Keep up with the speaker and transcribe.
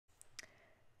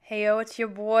Heyo, it's your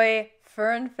boy,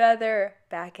 FernFeather,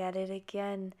 back at it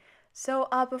again. So,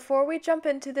 before we jump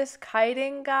into this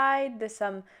kiting guide, this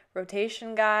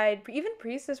rotation guide, even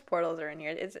priestess portals are in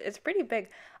here. It's pretty big.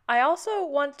 I also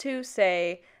want to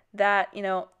say that,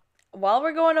 while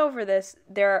we're going over this,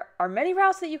 there are many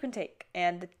routes that you can take,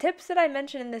 and the tips that I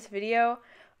mentioned in this video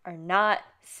are not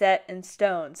set in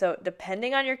stone. So,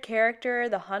 depending on your character,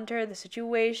 the hunter, the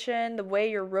situation, the way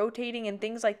you're rotating, and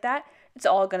things like that, it's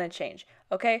all gonna change.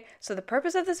 Okay, so the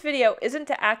purpose of this video isn't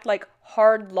to act like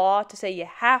hard law to say you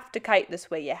have to kite this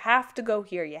way, you have to go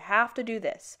here, you have to do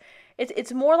this.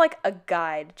 It's more like a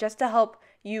guide just to help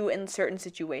you in certain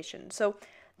situations. So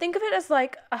think of it as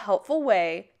like a helpful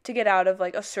way to get out of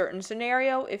like a certain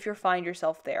scenario if you find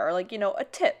yourself there, or like, a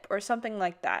tip or something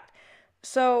like that.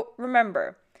 So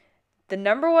remember, the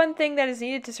number one thing that is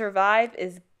needed to survive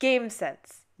is game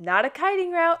sense. Not a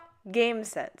kiting route, game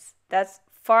sense. That's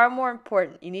far more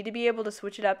important. You need to be able to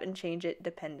switch it up and change it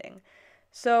depending.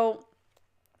 So,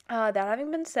 that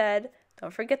having been said,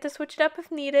 don't forget to switch it up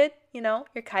if needed. You're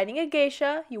kiting a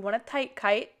geisha. You want a tight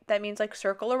kite. That means like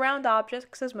circle around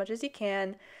objects as much as you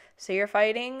can. Say you're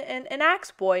fighting an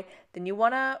axe boy, then you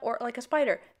want to, or like a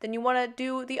spider, then you want to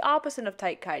do the opposite of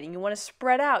tight kiting. You want to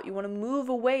spread out. You want to move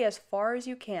away as far as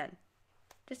you can.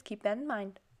 Just keep that in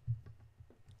mind.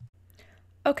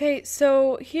 Okay,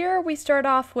 so here we start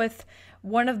off with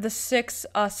one of the 6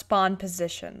 spawn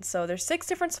positions. So there's 6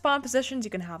 different spawn positions you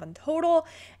can have in total,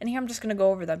 and here I'm just going to go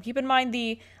over them. Keep in mind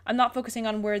I'm not focusing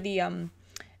on where the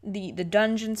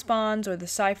dungeon spawns or the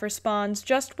cipher spawns,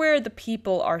 just where the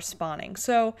people are spawning.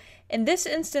 So in this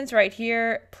instance right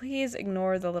here, please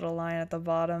ignore the little line at the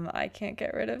bottom. I can't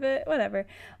get rid of it, whatever.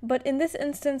 But in this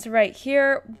instance right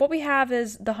here, what we have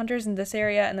is the hunters in this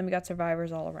area, and then we got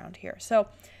survivors all around here. So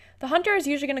the hunter is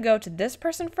usually going to go to this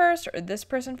person first or this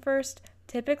person first.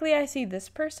 Typically, I see this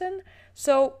person.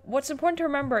 So what's important to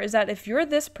remember is that if you're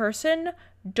this person,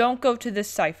 don't go to this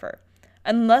cipher.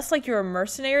 Unless like you're a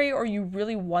mercenary or you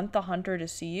really want the hunter to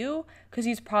see you, because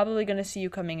he's probably going to see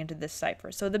you coming into this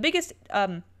cipher. So the biggest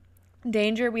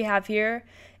danger we have here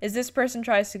is this person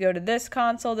tries to go to this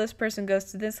console, this person goes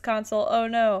to this console. Oh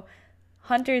no,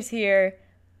 hunter's here.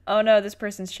 Oh no, this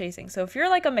person's chasing. So if you're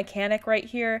like a mechanic right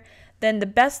here, then the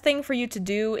best thing for you to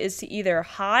do is to either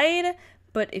hide,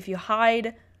 but if you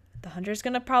hide, the hunter's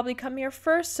going to probably come here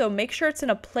first, so make sure it's in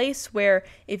a place where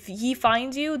if he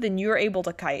finds you, then you're able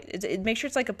to kite. Make sure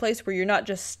it's like a place where you're not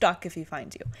just stuck if he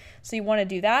finds you. So you want to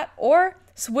do that, or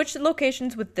switch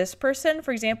locations with this person.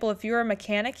 For example, if you're a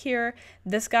mechanic here,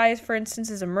 this guy, for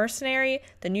instance, is a mercenary,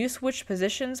 then you switch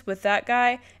positions with that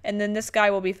guy, and then this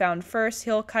guy will be found first,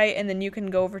 he'll kite, and then you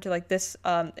can go over to like this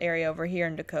area over here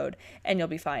and decode, and you'll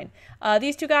be fine.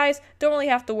 These 2 guys don't really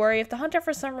have to worry. If the hunter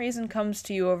for some reason comes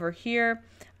to you over here,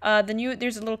 then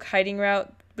there's a little kiting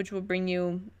route which will bring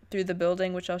you through the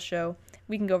building, which I'll show.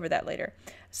 We can go over that later.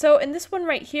 So in this one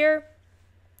right here,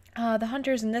 the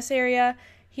hunter's in this area.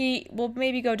 He will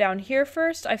maybe go down here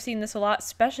first. I've seen this a lot,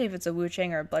 especially if it's a Wu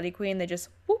Chang or a Bloody Queen. They just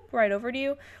whoop right over to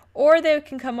you. Or they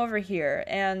can come over here.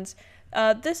 And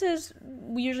this is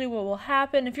usually what will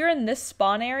happen. If you're in this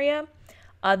spawn area,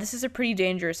 this is a pretty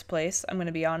dangerous place, I'm going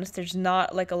to be honest. There's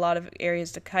not like a lot of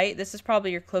areas to kite. This is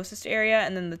probably your closest area,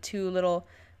 and then the 2 little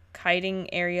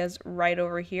kiting areas right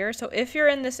over here. So if you're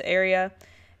in this area,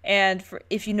 and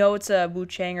if you know it's a Wu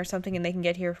Chang or something and they can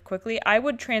get here quickly, I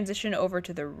would transition over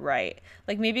to the right.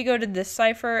 Like maybe go to this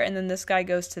cipher and then this guy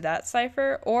goes to that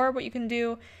cipher. Or what you can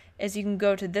do is you can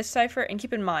go to this cipher, and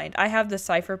keep in mind, I have the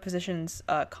cipher positions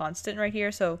constant right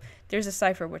here. So there's a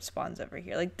cipher which spawns over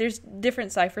here. Like there's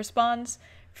different cipher spawns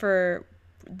for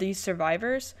these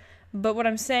survivors. But what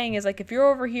I'm saying is, like, if you're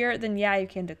over here, then yeah, you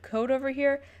can decode over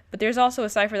here. But there's also a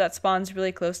cipher that spawns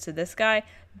really close to this guy.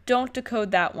 Don't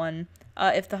decode that one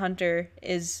if the hunter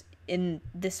is in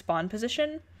this spawn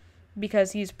position,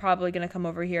 because he's probably going to come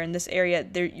over here in this area.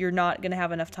 You're not going to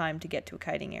have enough time to get to a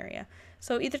kiting area.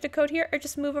 So either decode here or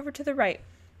just move over to the right.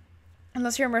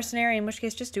 Unless you're a mercenary, in which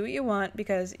case just do what you want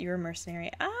because you're a mercenary.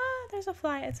 There's a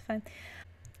fly. It's fine.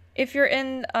 If you're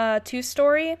in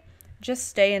 2-story, just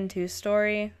stay in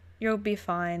 2-story. You'll be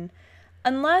fine.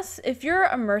 Unless, if you're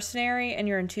a mercenary and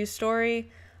you're in 2-story,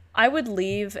 I would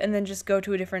leave and then just go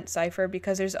to a different cipher,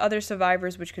 because there's other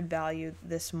survivors which could value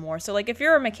this more. So like if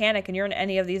you're a mechanic and you're in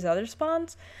any of these other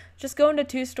spawns, just go into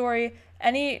 2-story.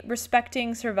 Any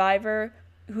respecting survivor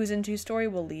who's in 2-story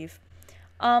will leave.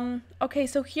 Okay,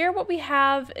 so here what we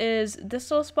have is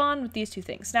this little spawn with these 2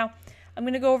 things. Now, I'm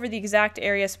going to go over the exact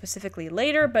area specifically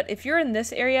later, but if you're in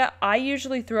this area, I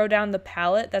usually throw down the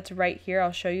pallet that's right here.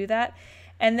 I'll show you that.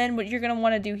 And then what you're going to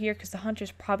want to do here, because the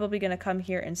hunter's probably going to come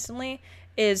here instantly,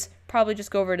 is probably just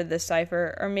go over to this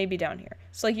cipher, or maybe down here.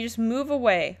 So like you just move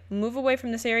away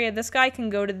from this area. This guy can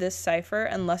go to this cipher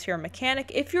unless you're a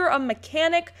mechanic. If you're a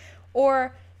mechanic,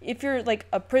 or if you're like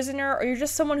a prisoner, or you're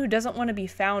just someone who doesn't want to be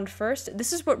found first,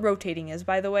 this is what rotating is,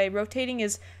 by the way. Rotating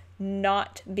is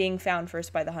not being found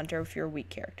first by the hunter if you're a weak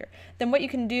character. Then what you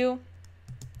can do,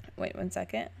 wait 1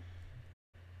 second.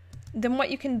 Then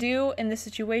what you can do in this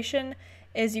situation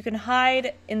is you can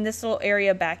hide in this little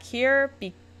area back here.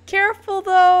 Be careful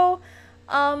though,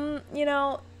 you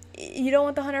know, you don't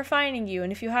want the hunter finding you.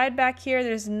 And if you hide back here,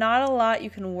 there's not a lot you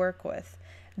can work with.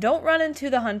 Don't run into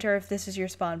the hunter if this is your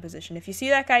spawn position. If you see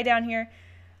that guy down here,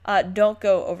 don't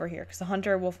go over here because the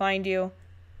hunter will find you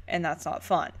and that's not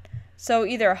fun. So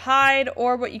either hide,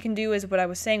 or what you can do is what I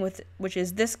was saying, which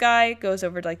is this guy goes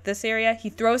over to like this area. He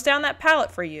throws down that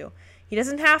pallet for you. He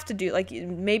doesn't have to do, like,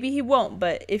 maybe he won't,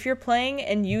 but if you're playing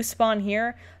and you spawn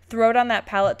here, throw down that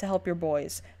pallet to help your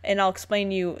boys. And I'll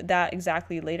explain you that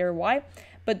exactly later why.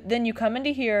 But then you come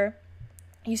into here,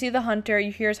 you see the hunter,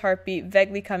 you hear his heartbeat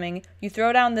vaguely coming, you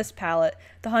throw down this pallet.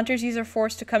 The hunter's either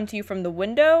forced to come to you from the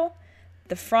window,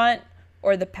 the front,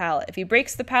 or the pallet. If he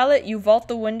breaks the pallet, you vault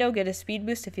the window, get a speed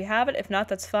boost if you have it. If not,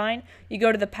 that's fine. You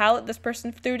go to the pallet this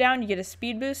person threw down, you get a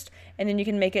speed boost, and then you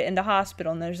can make it into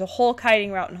hospital. And there's a whole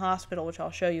kiting route in hospital, which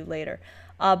I'll show you later.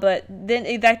 But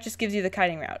then that just gives you the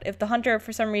kiting route. If the hunter,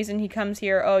 for some reason, he comes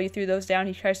here, oh, you threw those down,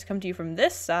 he tries to come to you from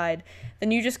this side,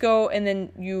 then you just go and then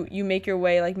you make your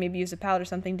way, like maybe use a pallet or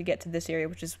something to get to this area,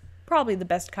 which is probably the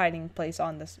best kiting place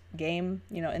on this game,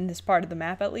 you know, in this part of the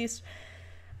map at least.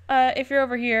 If you're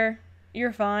over here,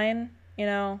 you're fine, you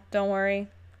know, don't worry.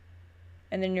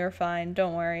 And then you're fine,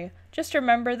 don't worry. Just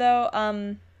remember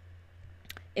though,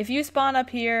 if you spawn up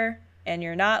here and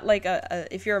you're not like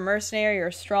if you're a mercenary or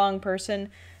a strong person,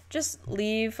 just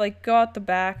leave, like go out the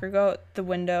back or go out the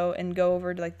window and go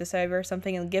over to like the cipher or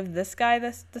something and give this guy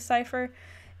the cipher.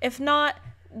 If not,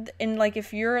 and like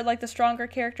if you're like the stronger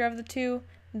character of the two,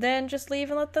 then just leave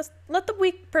and let the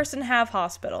weak person have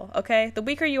hospital, okay? The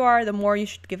weaker you are, the more you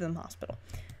should give them hospital.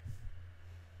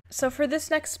 So for this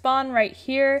next spawn right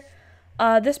here,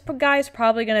 this guy is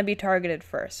probably going to be targeted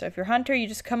first. So if you're hunter, you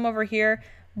just come over here.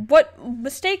 What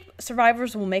mistake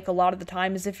survivors will make a lot of the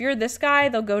time is if you're this guy,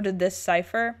 they'll go to this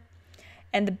cipher.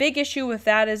 And the big issue with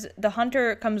that is the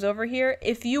hunter comes over here.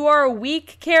 If you are a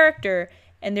weak character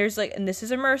and there's like, and this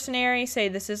is a mercenary, say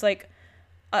this is like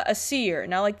a seer.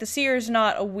 Now, like the seer is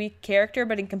not a weak character,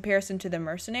 but in comparison to the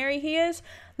mercenary he is,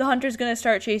 the hunter's going to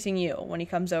start chasing you when he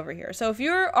comes over here. So if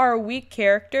you are a weak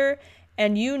character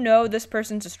and you know this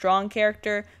person's a strong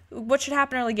character, what should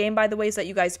happen early game, by the way, is that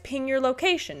you guys ping your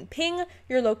location. Ping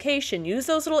your location. Use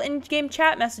those little in-game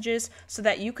chat messages so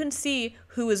that you can see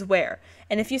who is where.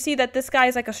 And if you see that this guy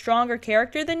is like a stronger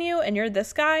character than you and you're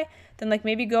this guy, then like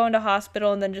maybe go into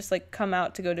hospital and then just like come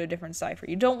out to go to a different cipher.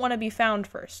 You don't want to be found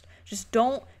first. Just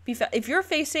don't be found. If you're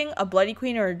facing a Bloody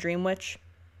Queen or a Dream Witch,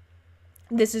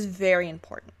 this is very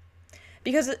important.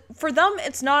 Because for them,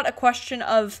 it's not a question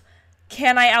of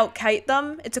can I out-kite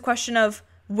them? It's a question of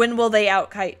when will they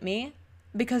out-kite me?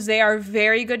 Because they are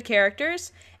very good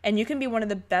characters and you can be one of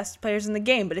the best players in the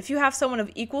game. But if you have someone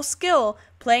of equal skill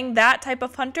playing that type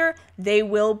of hunter, they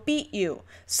will beat you.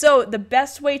 So the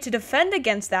best way to defend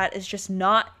against that is just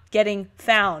not getting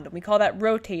found. We call that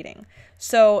rotating.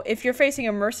 So if you're facing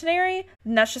a mercenary,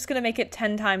 then that's just going to make it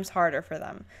 10 times harder for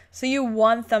them. So you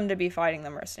want them to be fighting the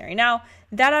mercenary. Now,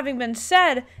 that having been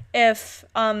said, if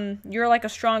you're like a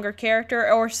stronger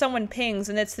character or someone pings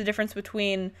and it's the difference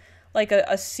between like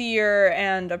a seer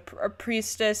and a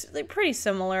priestess, like pretty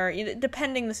similar,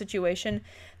 depending the situation,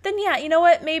 then yeah, you know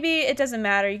what, maybe it doesn't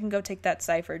matter, you can go take that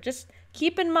cipher. Just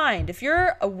keep in mind, if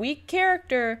you're a weak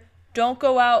character, don't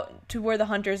go out to where the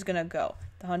hunter's gonna go.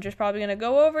 The hunter's probably gonna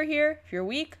go over here. If you're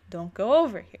weak, don't go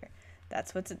over here.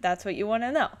 That's what you want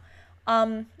to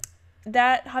know.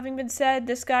 That having been said,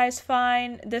 this guy's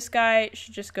fine. This guy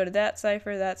should just go to that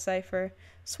cipher,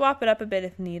 swap it up a bit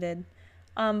if needed.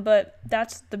 But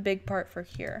that's the big part for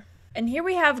here. And here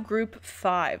we have group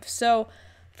 5. So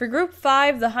for group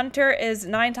 5, the hunter is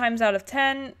 9 times out of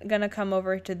 10 gonna come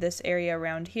over to this area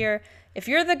around here. If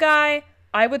you're the guy,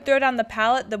 I would throw down the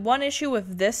pallet. The one issue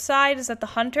with this side is that the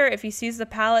hunter, if he sees the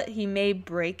pallet, he may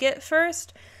break it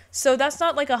first. So that's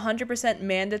not like 100%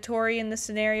 mandatory in this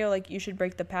scenario, like you should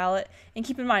break the pallet. And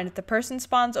keep in mind, if the person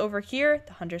spawns over here,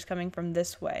 the hunter's coming from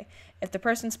this way. If the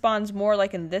person spawns more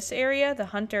like in this area, the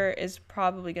hunter is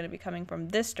probably going to be coming from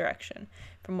this direction,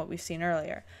 from what we've seen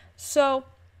earlier. So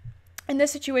in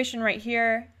this situation right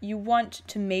here, you want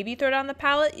to maybe throw down the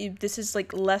pallet. This is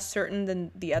like less certain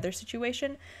than the other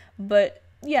situation, but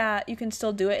yeah, you can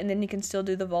still do it, and then you can still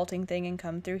do the vaulting thing and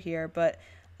come through here. But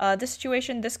this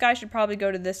situation, this guy should probably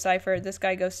go to this cipher, this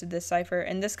guy goes to this cipher,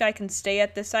 and this guy can stay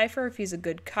at this cipher if he's a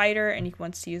good kiter and he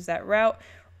wants to use that route.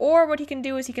 Or what he can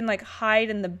do is he can like hide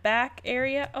in the back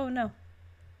area. Oh no.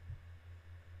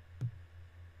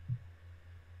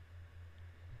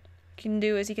 Can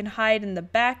do is he can hide in the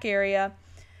back area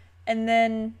and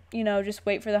then, you know, just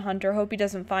wait for the hunter. Hope he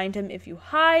doesn't find him. If you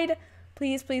hide,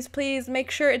 please, please, please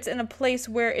make sure it's in a place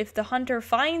where if the hunter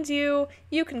finds you,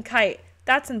 you can kite.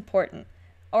 That's important.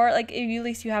 Or like at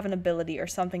least you have an ability or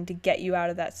something to get you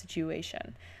out of that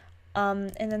situation.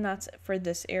 And then that's it for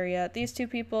this area. These two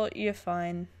people, you're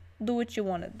fine. Do what you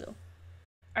want to do.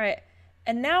 All right.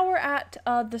 And now we're at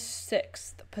the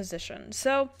 6th position.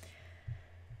 So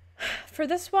for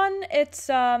this one, it's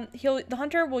the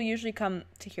hunter will usually come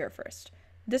to here first.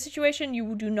 This situation,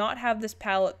 you do not have this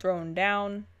pallet thrown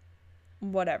down,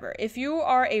 whatever. If you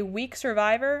are a weak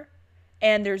survivor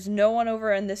and there's no one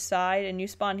over on this side and you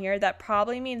spawn here, that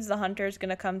probably means the hunter is going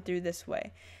to come through this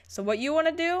way. So what you want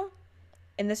to do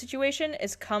in this situation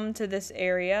is come to this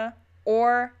area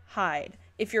or hide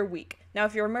if you're weak. Now,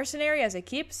 if you're a mercenary, as I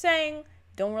keep saying,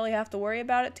 don't really have to worry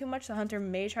about it too much. The hunter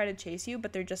may try to chase you,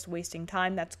 but they're just wasting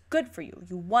time. That's good for you.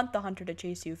 You want the hunter to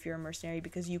chase you if you're a mercenary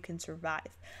because you can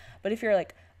survive. But if you're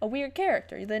like a weird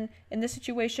character, then in this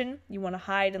situation, you want to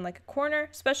hide in like a corner,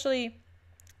 especially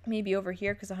maybe over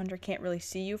here because the hunter can't really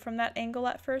see you from that angle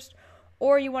at first.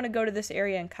 Or you want to go to this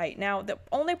area and kite. Now, the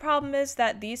only problem is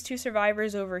that these two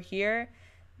survivors over here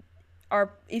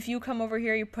are, if you come over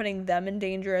here, you're putting them in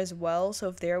danger as well. So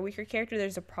if they're a weaker character,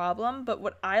 there's a problem. But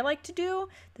what I like to do,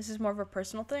 this is more of a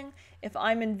personal thing, if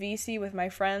I'm in VC with my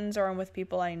friends or I'm with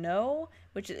people I know,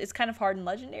 which is kind of hard in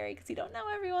Legendary because you don't know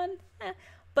everyone.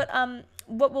 But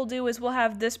what we'll do is we'll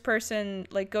have this person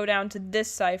like go down to this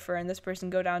cipher and this person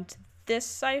go down to this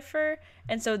cipher.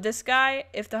 And so this guy,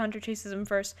 if the hunter chases him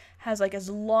first, has like as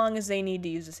long as they need to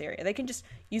use this area. They can just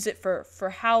use it for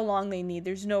how long they need.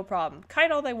 There's no problem.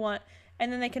 Kite all they want.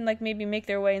 And then they can like maybe make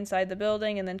their way inside the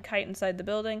building and then kite inside the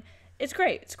building. It's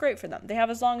great. It's great for them. They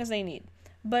have as long as they need.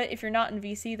 But if you're not in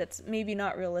VC, that's maybe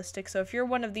not realistic. So if you're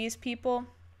one of these people,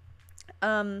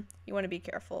 you want to be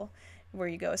careful where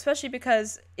you go. Especially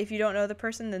because if you don't know the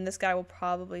person, then this guy will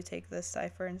probably take this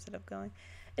cipher instead of going.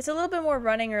 It's a little bit more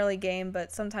running early game,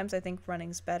 but sometimes I think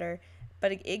running's better.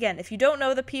 But again, if you don't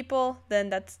know the people, then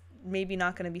that's maybe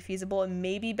not going to be feasible. It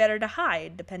may be better to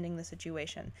hide depending the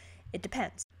situation. It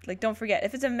depends. Like, don't forget,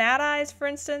 if it's a Mad Eyes, for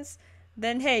instance,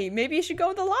 then hey, maybe you should go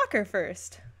with the locker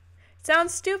first. It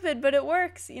sounds stupid, but it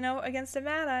works, you know, against a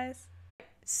Mad Eyes.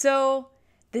 So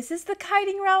this is the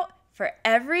kiting route for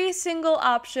every single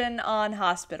option on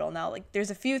Hospital. Now, like,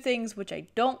 there's a few things which I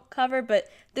don't cover, but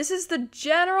this is the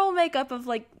general makeup of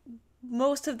like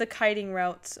most of the kiting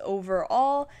routes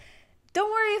overall. Don't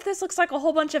worry if this looks like a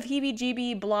whole bunch of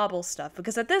heebie-jeebie blobble stuff,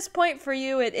 because at this point for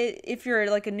you, if you're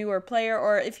like a newer player,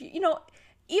 or if you know,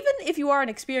 even if you are an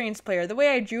experienced player, the way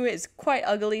I drew it is quite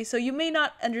ugly, so you may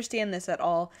not understand this at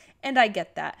all, and I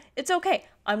get that. It's okay.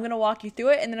 I'm going to walk you through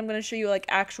it, and then I'm going to show you like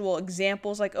actual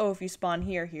examples, like, oh, if you spawn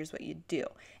here, here's what you do.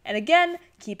 And again,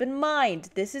 keep in mind,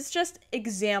 this is just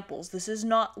examples. This is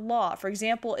not law. For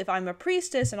example, if I'm a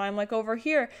priestess and I'm like over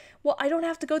here, well, I don't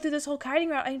have to go through this whole kiting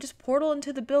route. I can just portal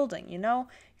into the building, you know?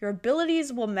 Your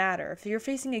abilities will matter. If you're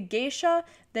facing a geisha,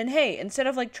 then hey, instead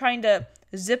of like trying to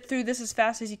zip through this as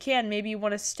fast as you can, maybe you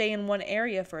want to stay in one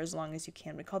area for as long as you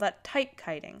can. We call that tight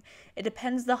kiting. It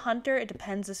depends the hunter, it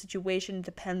depends the situation, it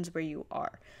depends where you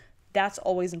are. That's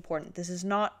always important. This is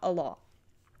not a law.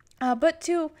 But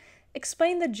to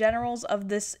explain the generals of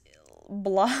this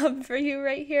blob for you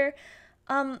right here,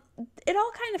 it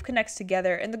all kind of connects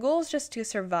together, and the goal is just to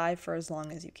survive for as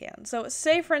long as you can. So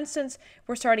say, for instance,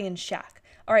 we're starting in shack.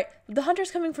 All right, the hunter's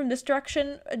coming from this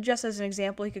direction. Just as an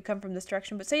example, he could come from this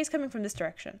direction, but say he's coming from this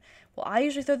direction. Well, I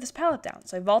usually throw this pallet down.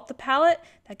 So I vault the pallet.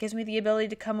 That gives me the ability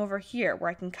to come over here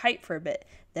where I can kite for a bit.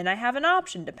 Then I have an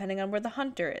option depending on where the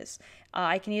hunter is.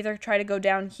 I can either try to go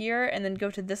down here and then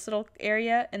go to this little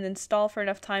area and then stall for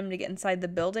enough time to get inside the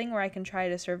building where I can try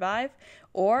to survive.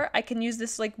 Or I can use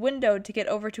this like window to get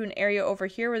over to an area over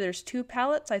here where there's 2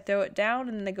 pallets. I throw it down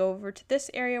and then I go over to this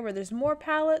area where there's more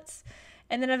pallets.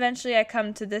 And then eventually I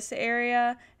come to this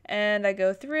area and I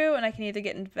go through and I can either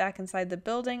get back inside the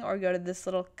building or go to this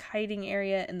little kiting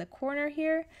area in the corner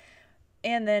here.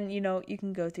 And then, you know, you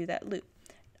can go through that loop.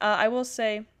 I will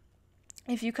say,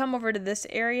 if you come over to this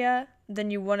area,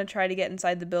 then you want to try to get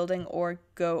inside the building or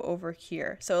go over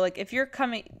here. So like if you're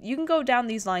coming, you can go down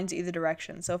these lines either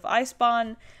direction. So if I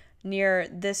spawn near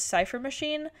this cipher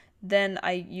machine, then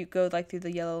you go like through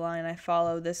the yellow line, I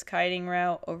follow this kiting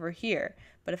route over here.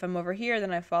 But if I'm over here,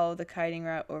 then I follow the kiting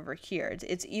route over here.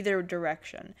 It's either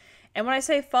direction. And when I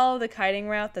say follow the kiting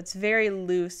route, that's very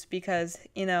loose because,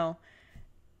 you know,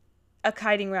 a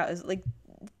kiting route is like,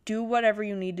 do whatever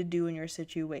you need to do in your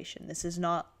situation. This is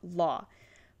not law.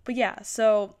 But yeah,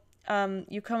 so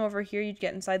you come over here, you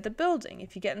get inside the building.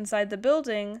 If you get inside the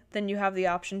building, then you have the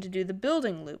option to do the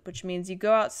building loop, which means you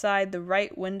go outside the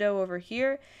right window over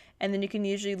here, and then you can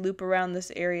usually loop around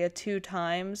this area 2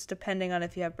 times, depending on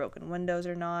if you have broken windows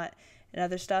or not, and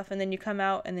other stuff. And then you come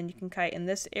out, and then you can kite in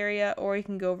this area, or you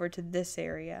can go over to this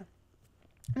area.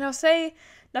 Now say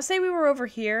we were over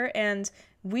here, and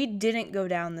we didn't go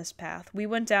down this path. We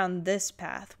went down this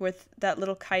path with that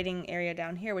little kiting area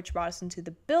down here, which brought us into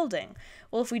the building.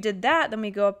 Well, if we did that, then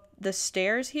we go up the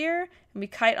stairs here, and we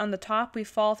kite on the top, we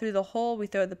fall through the hole, we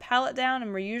throw the pallet down,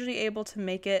 and we're usually able to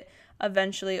make it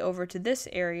eventually over to this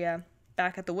area,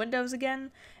 back at the windows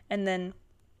again, and then,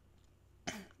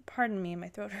 pardon me, my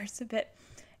throat hurts a bit,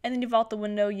 and then you vault the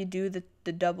window, you do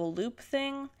the double loop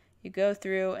thing, you go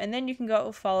through, and then you can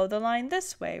go follow the line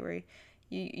this way, where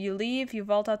you leave, you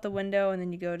vault out the window, and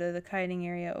then you go to the kiting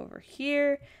area over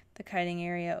here, the kiting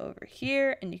area over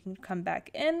here, and you can come back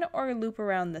in or loop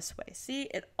around this way. See,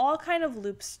 it all kind of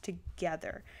loops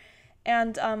together.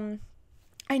 And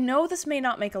I know this may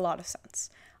not make a lot of sense.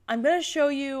 I'm going to show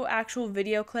you actual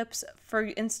video clips, for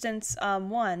instance,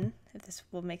 one, if this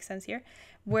will make sense here,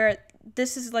 where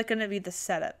this is like going to be the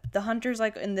setup. The hunter's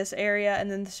like in this area,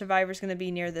 and then the survivor's going to be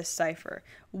near this cipher.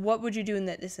 What would you do in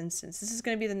this instance? This is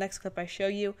going to be the next clip I show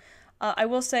you. I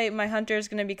will say my hunter is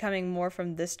going to be coming more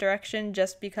from this direction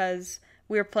just because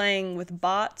we were playing with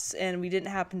bots and we didn't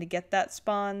happen to get that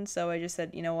spawn, so I just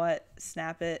said, you know what,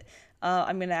 snap it.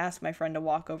 I'm going to ask my friend to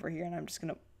walk over here, and I'm just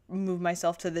going to move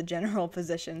myself to the general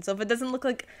position. So if it doesn't look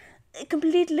like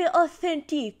completely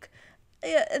authentic,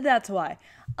 that's why.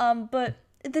 But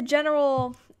the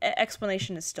general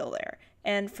explanation is still there.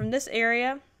 And from this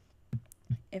area,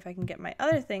 if I can get my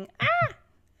other thing,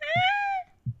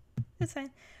 it's fine.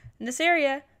 In this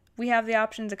area, we have the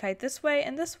option to kite this way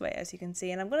and this way, as you can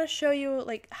see. And I'm going to show you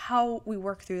like how we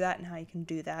work through that and how you can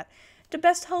do that to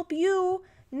best help you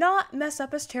not mess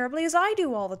up as terribly as I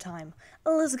do all the time.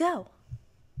 Let's go.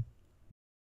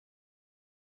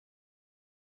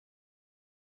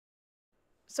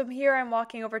 So here I'm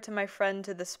walking over to my friend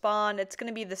to the spawn. It's going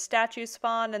to be the statue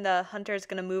spawn, and the hunter is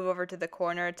going to move over to the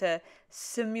corner to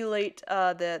simulate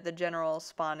the general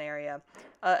spawn area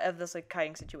of this like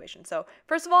kiting situation. So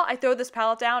first of all, I throw this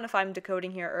pallet down if I'm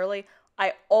decoding here early.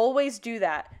 I always do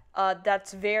that.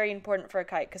 That's very important for a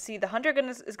kite, because see, the hunter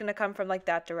is going to come from like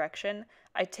that direction.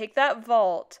 I take that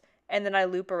vault, and then I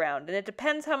loop around. And it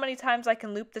depends how many times I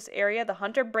can loop this area. The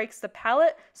hunter breaks the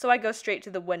pallet, so I go straight to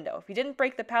the window. If he didn't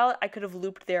break the pallet, I could have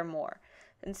looped there more.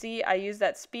 And see, I use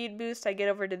that speed boost. I get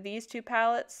over to these 2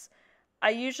 pallets. I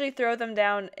usually throw them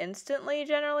down instantly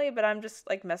generally, but I'm just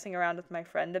like messing around with my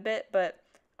friend a bit. But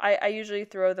I usually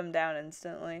throw them down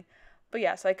instantly. But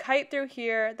yeah, so I kite through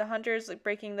here. The hunter's like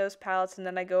breaking those pallets, and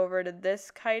then I go over to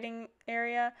this kiting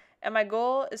area. And my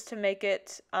goal is to make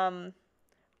it,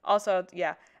 also,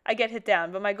 yeah, I get hit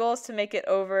down, but my goal is to make it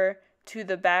over to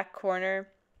the back corner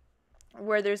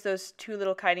where there's those 2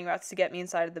 little kiting routes to get me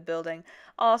inside of the building.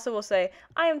 Also will say,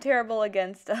 I am terrible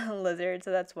against lizards,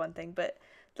 so that's one thing, but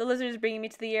the lizard is bringing me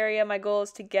to the area. My goal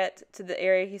is to get to the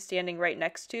area he's standing right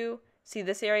next to. See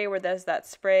this area where there's that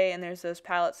spray and there's those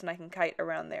pallets, and I can kite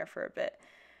around there for a bit.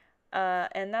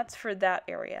 And that's for that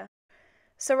area.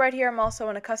 So right here, I'm also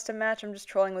in a custom match. I'm just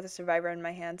trolling with a survivor in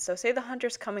my hand. So say the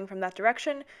hunter's coming from that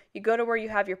direction, you go to where you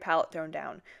have your pallet thrown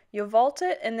down. You vault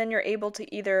it, and then you're able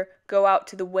to either go out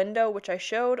to the window, which I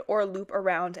showed, or loop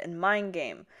around and mind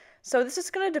game. So this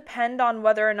is going to depend on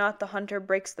whether or not the hunter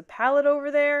breaks the pallet over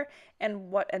there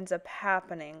and what ends up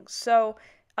happening. So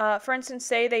for instance,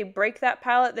 say they break that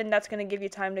pallet, then that's going to give you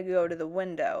time to go to the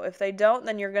window. If they don't,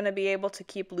 then you're going to be able to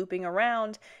keep looping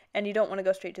around, and you don't want to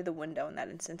go straight to the window in that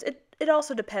instance. It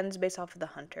also depends based off of the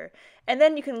hunter. And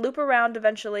then you can loop around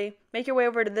eventually, make your way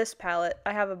over to this pallet.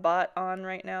 I have a bot on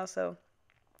right now, so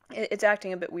it's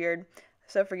acting a bit weird,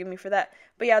 so forgive me for that.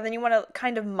 But yeah, then you want to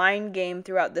kind of mind game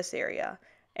throughout this area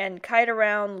and kite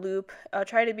around, loop,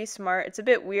 try to be smart. It's a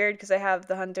bit weird because I have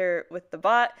the hunter with the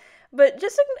bot, but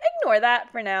just ignore that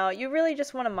for now. You really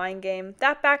just want to mind game.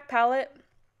 That back pallet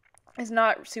is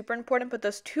not super important, but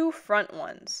those 2 front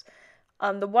ones,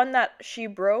 the one that she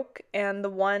broke and the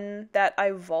one that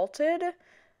I vaulted,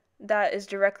 that is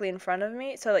directly in front of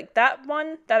me. So like that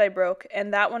one that I broke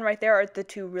and that one right there are the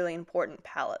 2 really important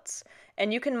pallets.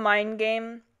 And you can mind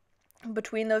game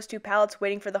between those 2 pallets,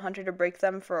 waiting for the hunter to break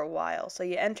them for a while. So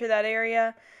you enter that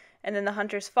area, and then the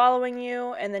hunter's following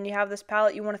you, and then you have this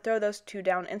pallet, you want to throw those 2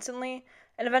 down instantly,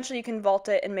 and eventually you can vault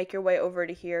it and make your way over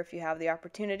to here if you have the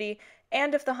opportunity.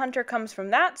 And if the hunter comes from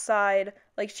that side,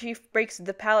 like she breaks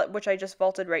the pallet which I just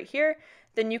vaulted right here,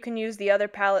 then you can use the other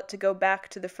pallet to go back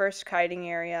to the first kiting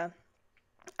area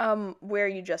where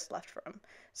you just left from.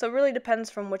 So it really depends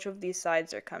from which of these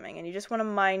sides are coming, and you just want to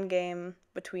mind game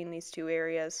between these 2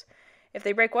 areas. If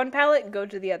they break one pallet, go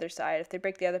to the other side. If they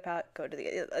break the other pallet, go to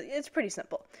the other. It's pretty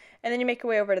simple. And then you make your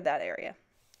way over to that area.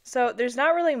 So there's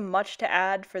not really much to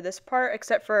add for this part,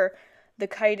 except for the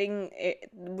kiting,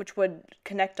 which would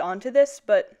connect onto this,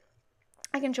 but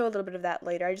I can show a little bit of that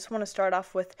later. I just want to start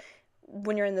off with,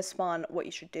 when you're in the spawn, what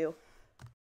you should do.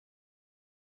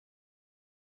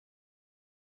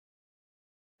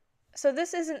 So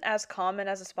this isn't as common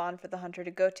as a spawn for the hunter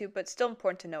to go to, but still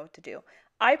important to know what to do.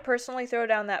 I personally throw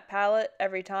down that pallet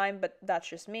every time, but that's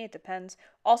just me, it depends.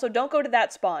 Also, don't go to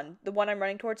that spawn, the one I'm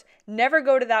running towards. Never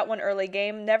go to that one early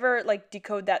game. Never,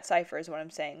 decode that cipher is what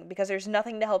I'm saying, because there's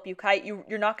nothing to help you kite.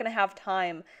 You're not going to have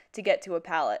time to get to a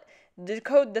pallet.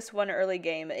 Decode this one early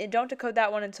game. Don't decode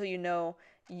that one until you know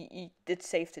it's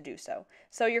safe to do so.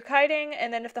 So you're kiting,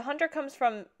 and then if the hunter comes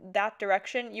from that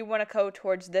direction, you want to go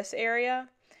towards this area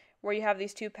where you have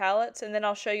these 2 pallets, and then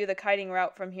I'll show you the kiting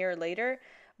route from here later.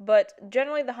 But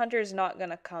generally the hunter is not going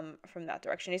to come from that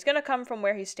direction. He's going to come from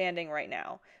where he's standing right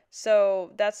now.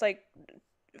 So that's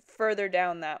further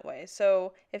down that way.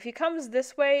 So if he comes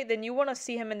this way, then you want to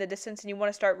see him in the distance and you want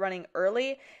to start running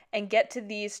early and get to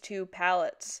these 2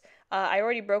 pallets. I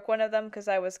already broke one of them because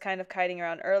I was kind of kiting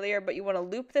around earlier, but you want to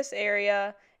loop this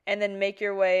area and then make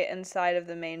your way inside of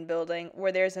the main building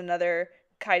where there's another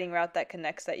kiting route that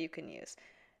connects that you can use.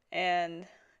 And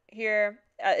here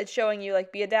it's showing you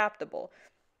be adaptable.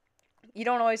 You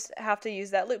don't always have to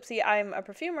use that loop. See, I'm a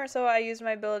perfumer, so I use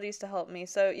my abilities to help me.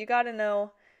 So you got to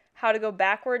know how to go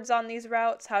backwards on these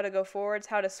routes, how to go forwards,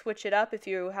 how to switch it up if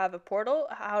you have a portal,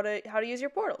 how to use your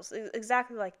portals,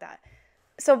 exactly like that.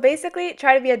 So basically,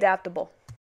 try to be adaptable.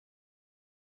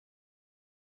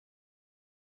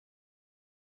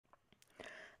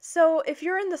 So if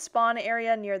you're in the spawn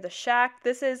area near the shack,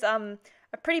 this is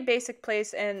a pretty basic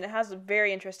place, and it has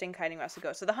very interesting kiting routes to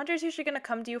go. So the hunter's usually going to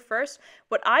come to you first.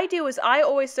 What I do is I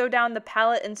always throw down the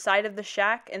pallet inside of the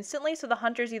shack instantly, so the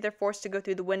hunter's either forced to go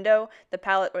through the window, the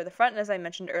pallet, or the front, as I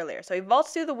mentioned earlier. So he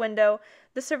vaults through the window.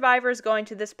 The survivor is going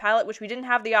to this pallet, which we didn't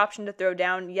have the option to throw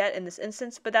down yet in this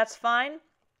instance, but that's fine.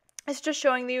 It's just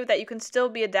showing you that you can still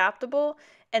be adaptable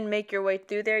and make your way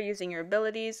through there using your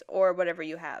abilities or whatever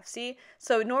you have. See?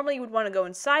 So normally you would want to go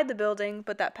inside the building,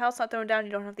 but that pallet's not thrown down,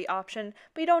 you don't have the option,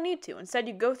 but you don't need to. Instead,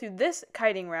 you go through this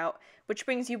kiting route, which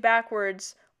brings you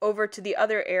backwards over to the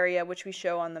other area, which we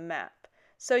show on the map.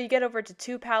 So you get over to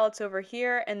 2 pallets over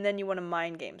here, and then you want to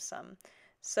mind game some.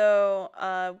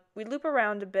 So we loop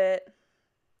around a bit,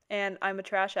 and I'm a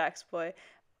trash axe boy,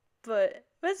 but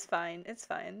it's fine, it's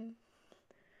fine.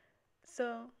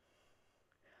 So,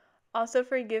 also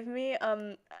forgive me,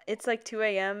 it's 2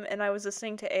 a.m. and I was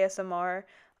listening to ASMR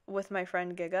with my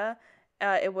friend Giga.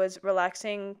 It was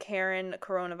relaxing Karen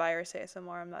coronavirus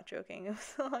ASMR, I'm not joking, it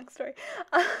was a long story.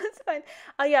 It's fine.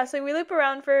 Yeah, so we loop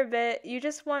around for a bit. You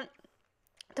just want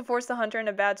to force the hunter in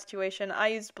a bad situation. I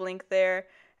used Blink there,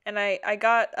 and I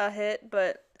got a hit,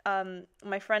 but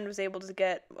my friend was able to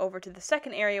get over to the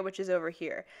second area, which is over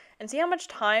here. And see how much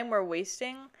time we're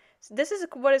wasting? So this is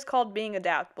what is called being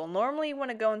adaptable. Normally you want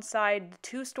to go inside the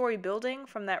 2-story building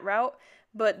from that route,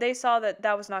 but they saw that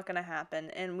that was not going to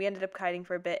happen, and we ended up kiting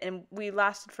for a bit, and we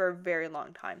lasted for a very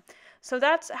long time. So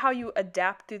that's how you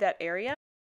adapt through that area.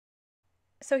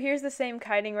 So here's the same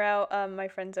kiting route, my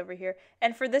friend's over here,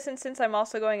 and for this instance I'm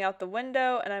also going out the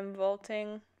window, and I'm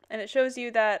vaulting. And it shows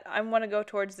you that I want to go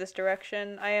towards this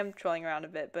direction. I am trolling around a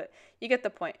bit, but you get the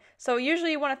point. So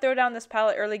usually you want to throw down this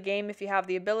pallet early game if you have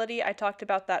the ability. I talked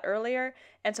about that earlier.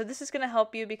 And so this is going to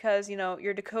help you because,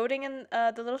 you're decoding in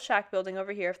the little shack building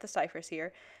over here, if the cipher's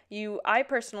here. I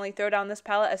personally throw down this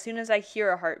pallet as soon as I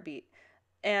hear a heartbeat.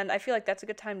 And I feel like that's a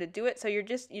good time to do it. So you're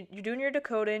doing your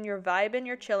decoding, you're vibing,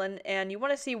 you're chilling, and you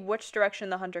want to see which direction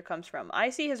the hunter comes from. I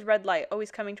see his red light always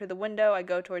coming through the window. I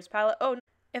go towards pallet. Oh,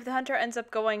 if the hunter ends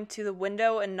up going to the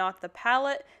window and not the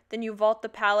pallet, then you vault the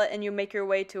pallet and you make your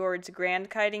way towards grand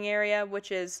kiting area,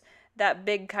 which is that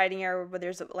big kiting area where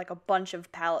there's a bunch of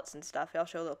pallets and stuff. I'll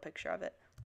show a little picture of it.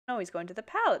 Oh, he's going to the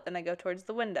pallet. Then I go towards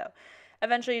the window.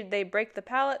 Eventually they break the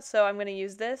pallet, so I'm going to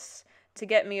use this to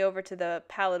get me over to the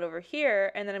pallet over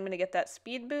here, and then I'm going to get that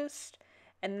speed boost,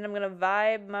 and then I'm going to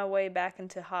vibe my way back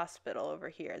into hospital over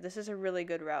here. This is a really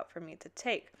good route for me to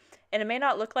take. And it may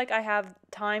not look like I have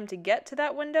time to get to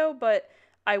that window, but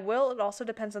I will. It also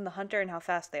depends on the hunter and how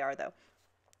fast they are, though.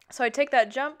 So I take that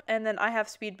jump, and then I have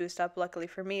speed boost up, luckily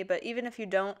for me, but even if you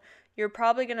don't, you're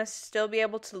probably going to still be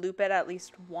able to loop it at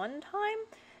least one time.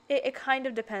 It kind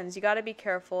of depends. You got to be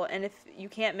careful, and if you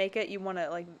can't make it, you want to,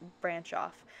 like, branch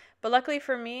off. But luckily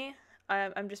for me,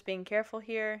 I'm just being careful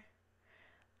here.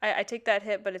 I take that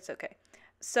hit, but it's okay.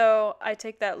 So I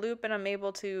take that loop, and I'm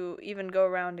able to even go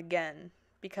around again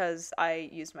because I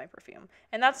used my perfume.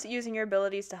 And that's using your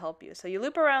abilities to help you. So you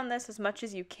loop around this as much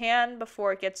as you can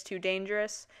before it gets too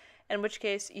dangerous, in which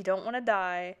case you don't want to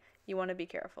die. You want to be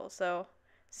careful. So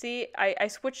see, I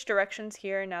switched directions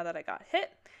here now that I got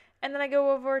hit. And then I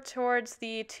go over towards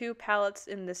the 2 pallets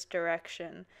in this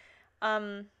direction.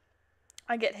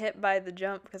 I get hit by the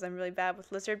jump because I'm really bad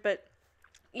with lizard, but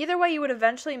either way, you would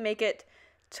eventually make it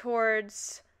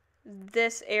towards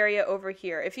this area over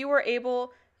here. If you were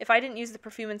able, if I didn't use the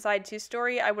perfume inside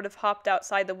 2-story, I would have hopped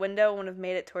outside the window and would have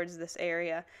made it towards this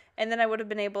area. And then I would have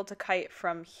been able to kite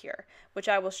from here, which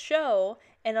I will show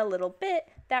in a little bit,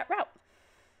 that route.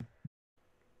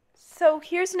 So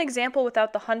here's an example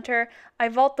without the hunter. I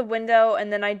vault the window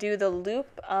and then I do the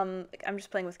loop. I'm just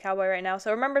playing with cowboy right now.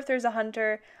 So remember, if there's a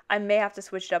hunter, I may have to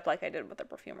switch it up like I did with the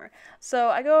perfumer. So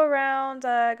I go around,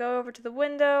 go over to the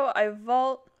window, I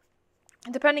vault.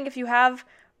 Depending if you have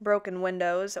broken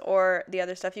windows or the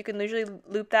other stuff, you can usually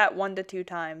loop that 1 to 2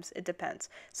 times. It depends.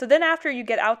 So then after you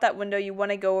get out that window, you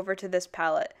want to go over to this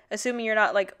pallet, assuming you're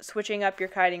not like switching up your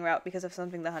kiting route because of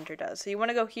something the hunter does. So you want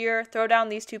to go here, throw down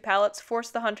these 2 pallets, force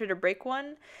the hunter to break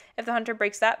one. If the hunter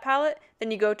breaks that pallet,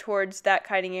 then you go towards that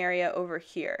kiting area over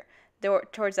here,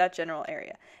 towards that general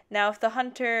area. Now if the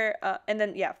hunter, and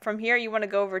then yeah, from here you want to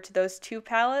go over to those 2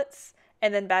 pallets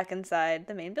and then back inside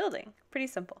the main building. Pretty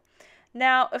simple.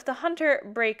 Now, if the hunter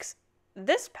breaks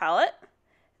this pallet,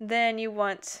 then you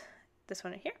want this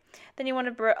one right here. Then you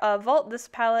want to vault this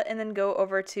pallet and then go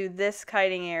over to this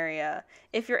kiting area,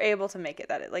 if you're able to make it.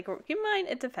 That is, like, keep in mind,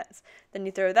 it depends. Then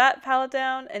you throw that pallet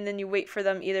down, and then you wait for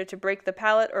them either to break the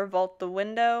pallet or vault the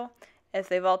window. If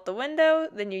they vault the window,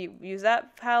 then you use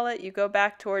that pallet. You go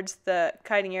back towards the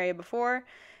kiting area before,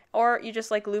 or you just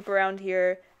like loop around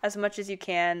here as much as you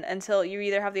can until you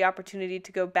either have the opportunity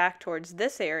to go back towards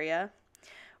this area,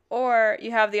 or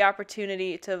you have the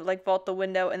opportunity to like vault the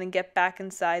window and then get back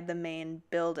inside the main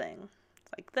building,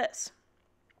 like this.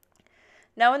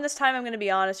 Now in this time, I'm going to be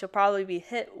honest, you'll probably be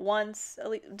hit once, at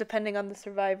least, depending on the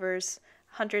survivor's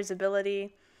hunter's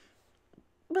ability.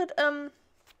 But,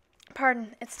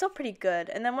 pardon, it's still pretty good.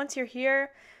 And then once you're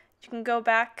here, you can go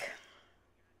back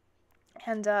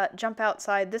and jump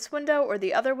outside this window or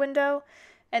the other window,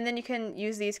 and then you can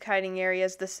use these kiting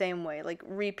areas the same way, like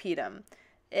repeat them.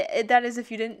 That is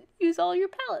if you didn't use all your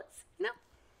pallets, you know?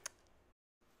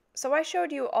 So I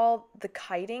showed you all the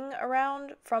kiting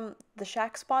around from the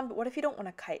shack spawn, but what if you don't want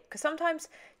to kite? Because sometimes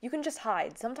you can just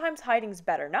hide. Sometimes hiding's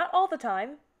better. Not all the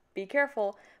time, be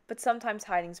careful, but sometimes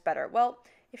hiding's better. Well,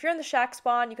 if you're in the shack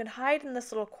spawn, you can hide in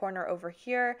this little corner over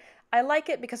here. I like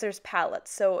it because there's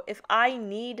pallets, so if I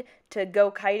need to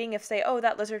go kiting, if say, oh,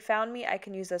 that lizard found me, I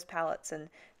can use those pallets and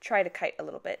try to kite a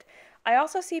little bit. I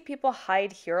also see people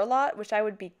hide here a lot, which I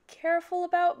would be careful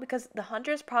about because the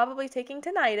hunter's probably taking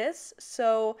tinnitus,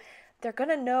 so they're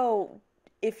gonna know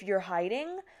if you're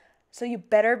hiding, so you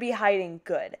better be hiding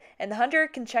good. And the hunter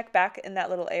can check back in that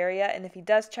little area, and if he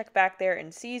does check back there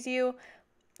and sees you,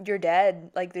 you're dead.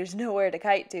 Like, there's nowhere to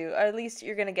kite to, or at least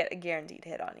you're gonna get a guaranteed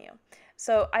hit on you.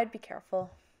 So I'd be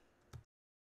careful.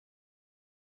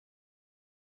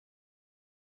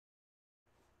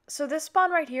 So this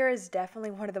spawn right here is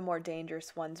definitely one of the more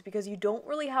dangerous ones because you don't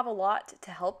really have a lot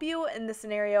to help you in the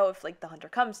scenario if like the hunter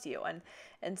comes to you, and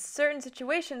in certain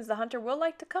situations the hunter will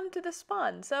like to come to the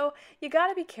spawn, so you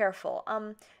gotta be careful.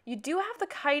 You do have the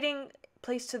kiting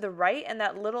placed to the right and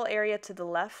that little area to the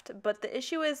left, but the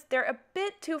issue is they're a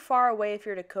bit too far away if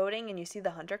you're decoding and you see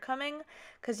the hunter coming,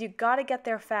 because you gotta get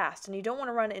there fast and you don't want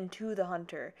to run into the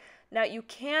hunter. Now you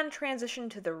can transition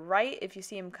to the right if you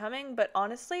see him coming, but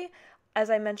honestly, as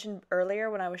I mentioned earlier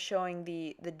when I was showing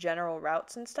the general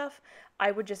routes and stuff,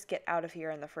 I would just get out of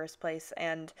here in the first place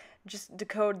and just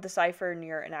decode the cipher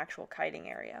near an actual kiting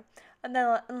area. And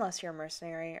then, unless you're a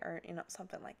mercenary or, you know,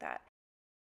 something like that.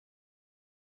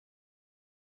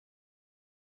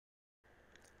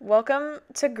 Welcome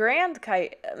to Grand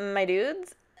Kite, my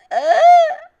dudes.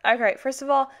 Okay, first of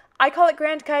all, I call it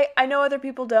Grand Kite. I know other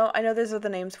people don't. I know there's other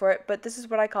names for it, but this is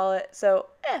what I call it, so,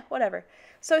 whatever.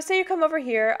 So say you come over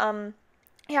here,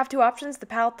 you have 2 options, the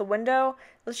pallet, the window.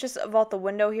 Let's just vault the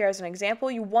window here as an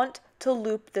example. You want to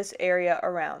loop this area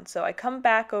around. So I come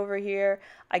back over here,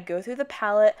 I go through the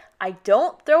pallet, I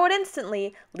don't throw it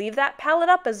instantly, leave that pallet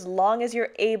up as long as you're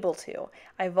able to.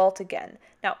 I vault again.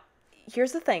 Now,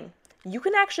 here's the thing. you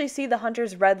can actually see the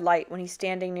hunter's red light when he's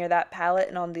standing near that pallet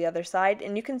and on the other side,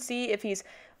 and you can see if he's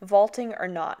vaulting or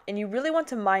not. And you really want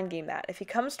to mind game that. If he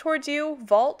comes towards you,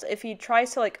 vault. If he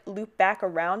tries to like loop back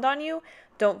around on you,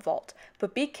 don't vault.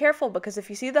 But be careful, because if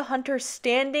you see the hunter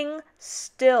standing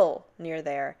still near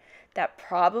there, that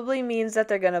probably means that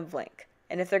they're going to blink.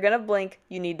 And if they're going to blink,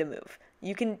 you need to move.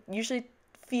 You can usually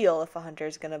feel if a hunter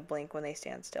is going to blink when they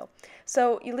stand still.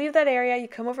 So you leave that area, you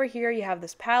come over here, you have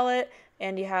this pallet,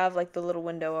 and you have like the little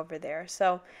window over there.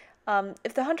 So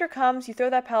if the hunter comes, you throw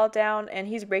that pallet down and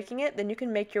he's breaking it, then you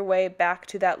can make your way back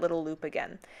to that little loop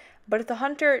again. But if the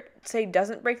hunter, say,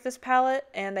 doesn't break this pallet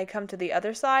and they come to the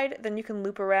other side, then you can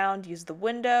loop around, use the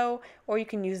window, or you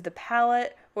can use the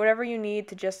pallet, whatever you need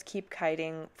to just keep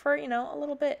kiting for, a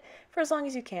little bit, for as long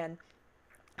as you can.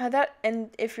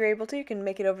 And if you're able to, you can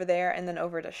make it over there and then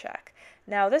over to Shack.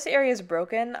 Now, this area is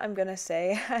broken, I'm gonna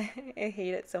say. I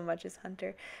hate it so much as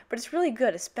Hunter. But it's really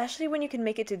good, especially when you can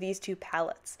make it to these two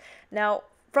pallets. Now,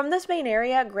 from this main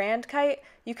area, Grand Kite,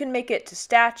 you can make it to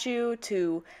Statue,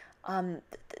 to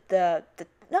the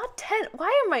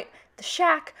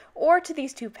Shack, or to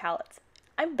these two pallets.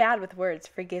 I'm bad with words,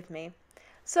 forgive me.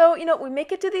 So, we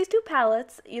make it to these two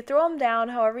pallets, you throw them down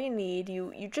however you need,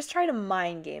 you just try to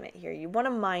mind game it here. You want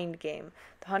to mind game.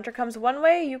 The hunter comes one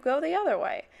way, you go the other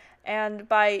way. And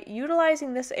by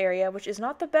utilizing this area, which is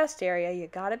not the best area, you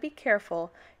gotta be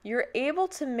careful, you're able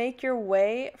to make your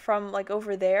way from like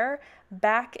over there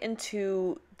back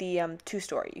into the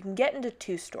 2-story. You can get into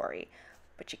 2-story,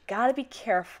 but you gotta be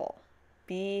careful.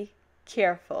 Be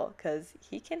careful, because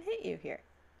he can hit you here.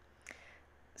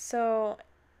 So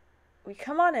we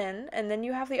come on in, and then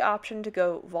you have the option to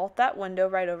go vault that window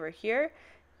right over here.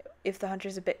 If the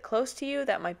hunter's a bit close to you,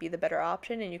 that might be the better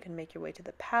option, and you can make your way to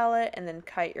the pallet and then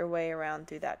kite your way around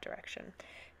through that direction.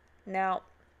 Now,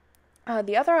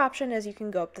 the other option is you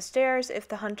can go up the stairs if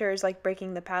the hunter is like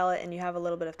breaking the pallet and you have a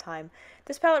little bit of time.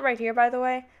 This pallet right here, by the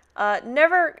way,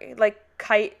 never like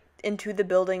kite into the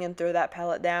building and throw that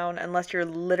pallet down unless you're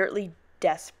literally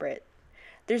desperate.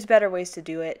 There's better ways to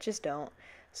do it, just don't.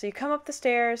 So you come up the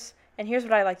stairs, and here's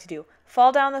what I like to do.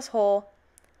 Fall down this hole,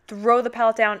 throw the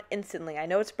pallet down instantly. I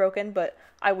know it's broken, but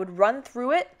I would run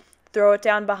through it, throw it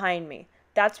down behind me.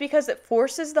 That's because it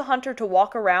forces the hunter to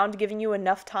walk around, giving you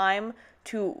enough time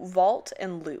to vault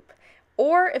and loop.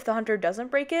 Or if the hunter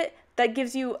doesn't break it, that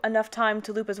gives you enough time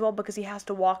to loop as well, because he has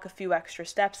to walk a few extra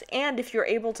steps. And if you're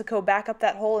able to go back up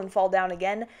that hole and fall down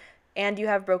again, and you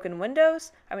have broken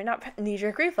windows, not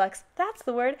knee-jerk reflex, that's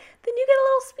the word, then you get a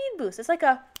little speed boost. It's like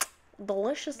a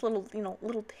delicious little,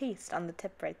 little taste on the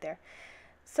tip right there.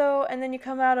 So, and then you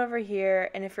come out over here,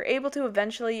 and if you're able to,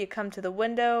 eventually you come to the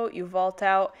window, you vault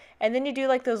out, and then you do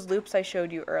like those loops I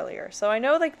showed you earlier. So I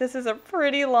know like this is a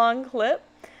pretty long clip,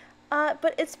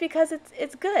 but it's because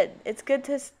it's good. It's good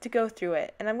to go through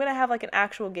it. And I'm going to have like an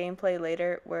actual gameplay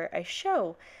later where I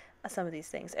show some of these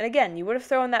things. And again, you would have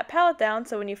thrown that pallet down,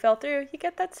 so when you fell through, you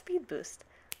get that speed boost.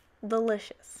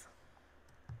 Delicious.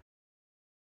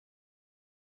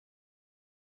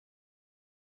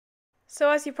 So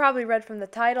as you probably read from the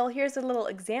title, here's a little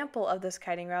example of those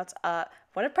kiting routes. Want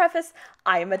to preface,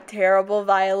 I am a terrible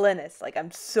violinist. Like,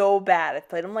 I'm so bad. I've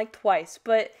played them like twice,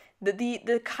 but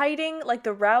the kiting, like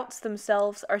the routes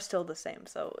themselves, are still the same.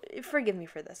 So forgive me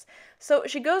for this. So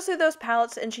she goes through those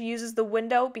pallets and she uses the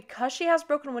window. Because she has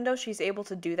broken windows, she's able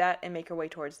to do that and make her way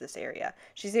towards this area.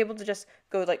 She's able to just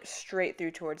go like straight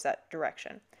through towards that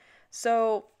direction.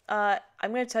 So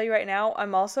I'm going to tell you right now,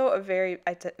 I'm also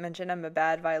mentioned I'm a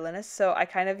bad violinist, so I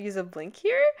kind of use a blink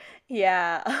here.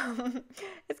 Yeah,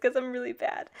 it's because I'm really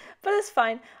bad, but it's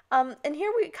fine. And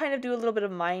here we kind of do a little bit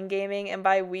of mind gaming, and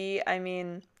by we, I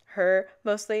mean her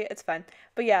mostly. It's fine.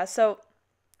 But yeah, so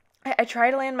I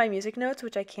try to land my music notes,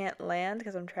 which I can't land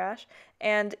because I'm trash.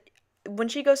 And when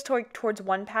she goes towards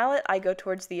one palette, I go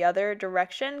towards the other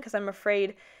direction because I'm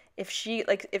afraid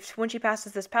when she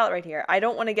passes this palette right here, I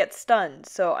don't want to get stunned.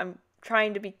 So I'm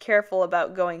trying to be careful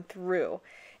about going through.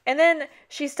 And then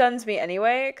she stuns me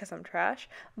anyway because I'm trash,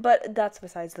 but that's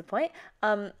besides the point.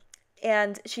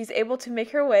 And she's able to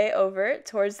make her way over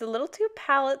towards the little two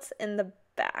pallets in the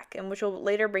back, and which will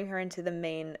later bring her into the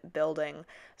main building.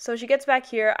 So she gets back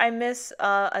here. I miss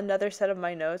another set of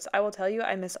my notes. I will tell you,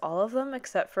 I miss all of them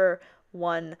except for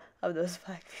one of those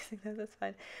 5 music notes. That's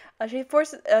fine.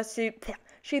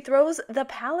 She throws the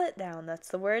pallet down. That's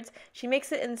the words. She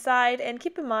makes it inside, and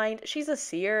keep in mind, she's a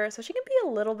seer, so she can be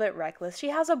a little bit reckless. She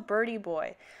has a birdie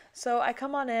boy. So I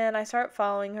come on in, I start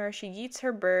following her. She yeets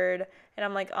her bird, and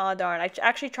I'm like, oh darn. I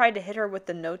actually tried to hit her with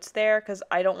the notes there because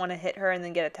I don't want to hit her and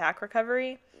then get attack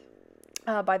recovery.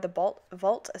 by the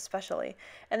vault especially.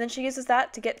 And then she uses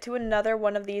that to get to another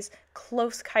one of these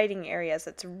close kiting areas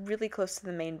that's really close to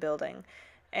the main building.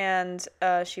 And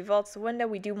she vaults the window.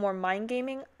 We do more mind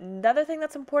gaming. Another thing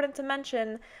that's important to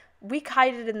mention, we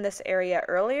kited in this area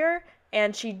earlier,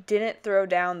 and she didn't throw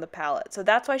down the pallet. So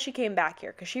that's why she came back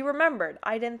here, because she remembered,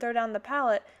 I didn't throw down the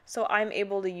pallet, so I'm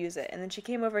able to use it. And then she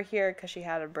came over here because she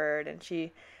had a bird, and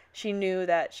she knew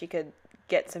that she could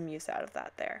get some use out of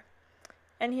that there.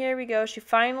 And here we go. She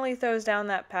finally throws down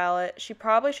that pallet. She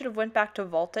probably should have went back to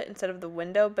vault it instead of the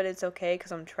window, but it's okay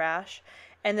because I'm trash.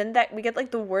 And then that we get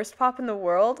like the worst pop in the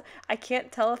world. I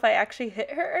can't tell if I actually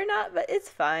hit her or not, but it's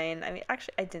fine. I mean,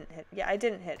 actually, I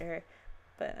didn't hit her.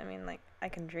 But I mean, like, I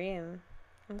can dream.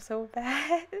 I'm so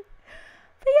bad. But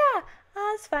yeah,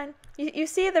 it's fine. You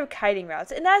see the kiting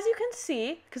routes. And as you can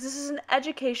see, because this is an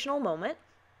educational moment,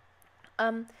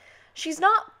 she's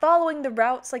not following the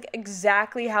routes like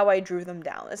exactly how I drew them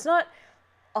down. It's not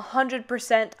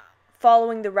 100%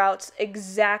 following the routes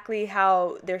exactly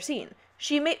how they're seen.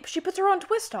 She puts her own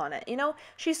twist on it, you know?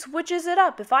 She switches it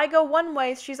up. If I go one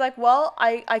way, she's like, well,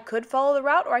 I could follow the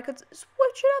route, or I could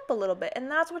switch it up a little bit. And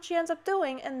that's what she ends up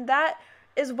doing, and that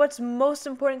is what's most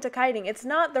important to kiting. It's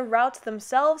not the routes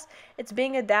themselves, it's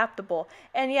being adaptable.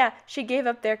 And yeah, she gave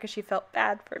up there because she felt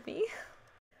bad for me.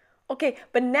 Okay,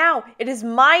 but now it is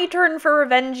my turn for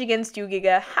revenge against you,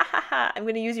 Giga. Ha ha ha. I'm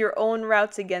going to use your own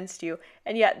routes against you.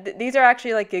 And yeah, these are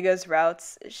actually like Giga's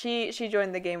routes. She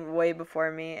joined the game way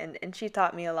before me, and she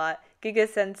taught me a lot. Giga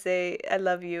Sensei, I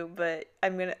love you, but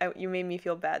you made me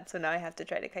feel bad, so now I have to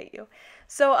try to kite you.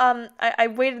 So I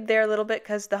waited there a little bit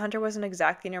because the hunter wasn't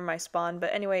exactly near my spawn,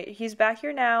 but anyway, he's back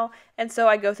here now, and so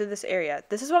I go through this area.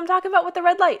 This is what I'm talking about with the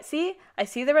red light. See? I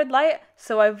see the red light,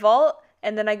 so I vault,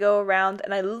 and then I go around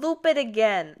and I loop it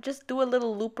again. Just do a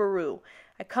little looperoo.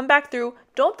 I come back through.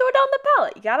 Don't throw down the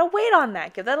pallet. You gotta wait on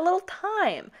that. Give that a little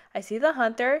time. I see the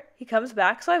hunter. He comes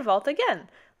back, so I vault again.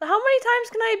 How many times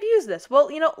can I abuse this?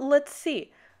 Well, let's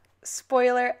see.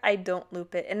 Spoiler, I don't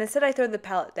loop it, and instead I throw the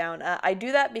pallet down. I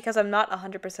do that because I'm not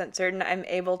 100% certain I'm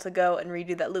able to go and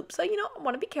redo that loop, so I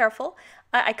want to be careful.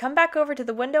 I come back over to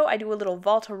the window, I do a little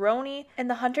vaulteroni, and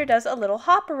the hunter does a little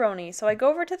hopperoni. So I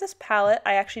go over to this pallet,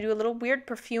 I actually do a little weird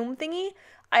perfume thingy.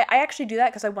 I actually do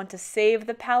that because I want to save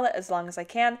the pallet as long as I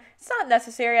can. It's not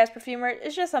necessary as perfumer,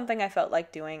 it's just something I felt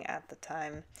like doing at the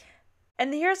time.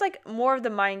 And here's like more of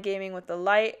the mind gaming with the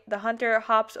light. The hunter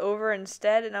hops over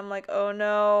instead, and I'm like, oh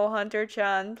no,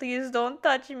 Hunter-chan, please don't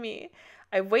touch me.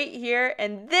 I wait here,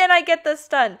 and then I get the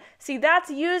stun. See,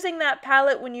 that's using that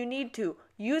pallet when you need to.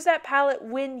 Use that pallet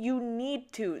when you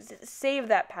need to. Save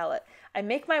that pallet. I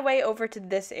make my way over to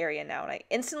this area now, and I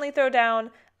instantly throw down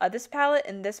this pallet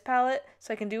and this pallet,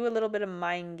 so I can do a little bit of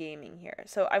mind gaming here.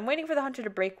 So I'm waiting for the hunter to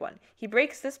break one. He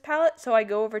breaks this pallet, so I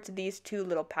go over to these two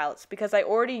little pallets, because I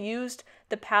already used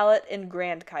the pallet in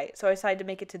Grand Kite, so I decided to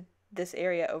make it to this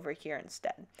area over here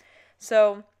instead.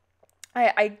 So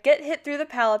I get hit through the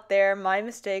pallet there, my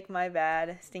mistake, my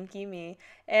bad, stinky me,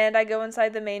 and I go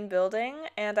inside the main building,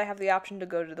 and I have the option to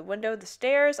go to the window, the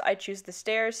stairs. I choose the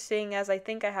stairs, seeing as I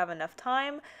think I have enough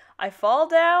time. I fall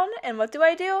down, and what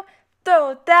do?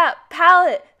 Throw that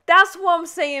pallet. That's what I'm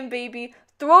saying, baby.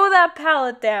 Throw that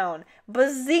pallet down.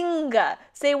 Bazinga.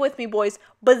 Say it with me, boys.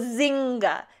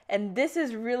 Bazinga. And this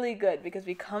is really good because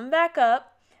we come back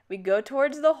up, we go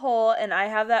towards the hole, and I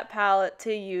have that pallet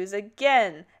to use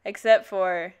again. Except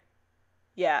for,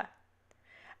 yeah.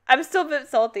 I'm still a bit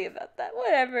salty about that.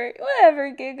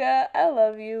 Whatever, Giga. I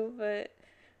love you, but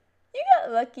you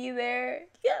got lucky there.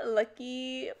 You got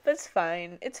lucky, but it's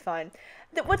fine. It's fine.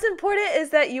 What's important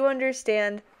is that you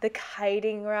understand the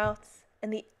kiting routes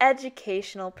and the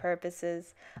educational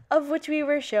purposes of which we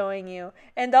were showing you.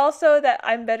 And also that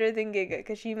I'm better than Giga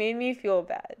because she made me feel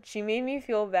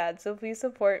bad. So please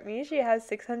support me. She has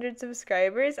 600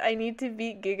 subscribers. I need to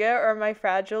beat Giga or my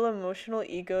fragile emotional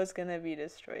ego is gonna be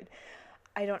destroyed.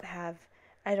 I don't have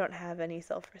any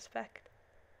self-respect.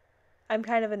 I'm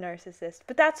kind of a narcissist,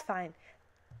 but that's fine.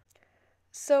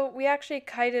 So we actually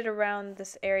kited around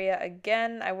this area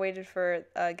again. I waited for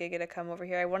Giga to come over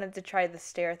here. I wanted to try the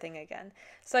stair thing again.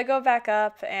 So I go back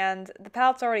up, and the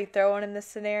pallet's already thrown in this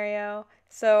scenario,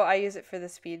 so I use it for the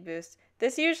speed boost.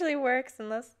 This usually works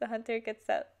unless the hunter gets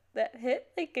that hit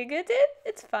like Giga did.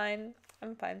 It's fine.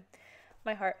 I'm fine.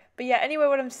 My heart. But yeah, anyway,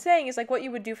 what I'm saying is like what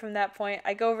you would do from that point.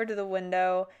 I go over to the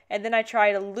window, and then I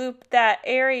try to loop that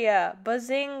area.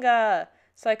 Bazinga!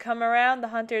 So I come around, the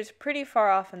hunter's pretty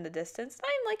far off in the distance. And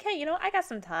I'm like, hey, you know, I got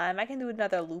some time. I can do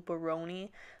another loop-a-roni.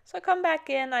 So I come back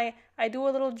in, I do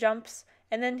a little jumps,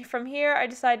 and then from here I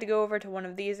decide to go over to one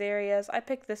of these areas. I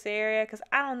pick this area because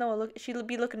I don't know, she'll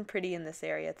be looking pretty in this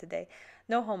area today.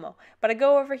 No homo. But I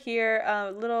go over here,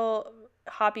 little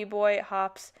hoppy boy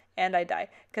hops, and I die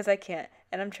because I can't,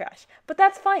 and I'm trash. But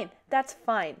that's fine. That's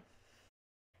fine.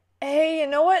 Hey, you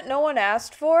know what no one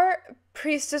asked for?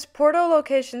 Priestess portal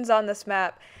locations on this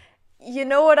map. You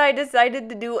know what I decided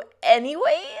to do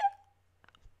anyway?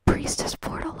 Priestess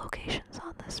portal locations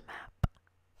on this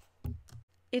map.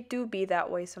 It do be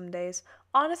that way some days.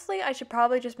 Honestly, I should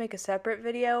probably just make a separate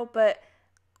video, but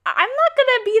I'm not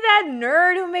gonna be that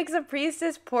nerd who makes a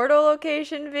priestess portal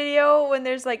location video when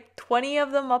there's like 20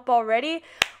 of them up already.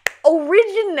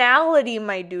 Originality,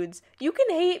 my dudes. You can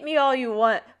hate me all you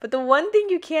want, but the one thing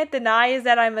you can't deny is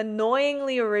that I'm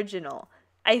annoyingly original.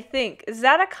 I think. Is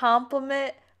that a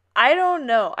compliment? I don't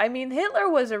know. I mean, Hitler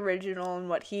was original in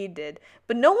what he did,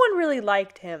 but no one really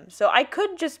liked him, so I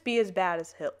could just be as bad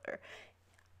as Hitler.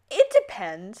 It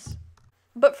depends.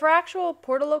 But for actual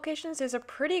portal locations, there's a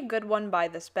pretty good one by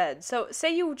this bed. So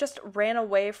say you just ran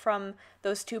away from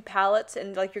those two pallets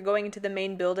and like you're going into the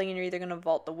main building and you're either going to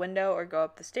vault the window or go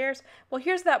up the stairs. Well,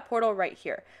 here's that portal right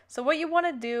here. So what you want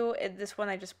to do, this one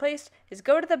I just placed, is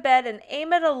go to the bed and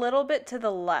aim it a little bit to the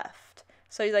left.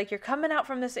 So you're coming out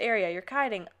from this area, you're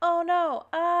kiting. Oh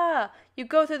no, you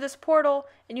go through this portal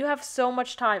and you have so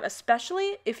much time,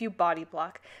 especially if you body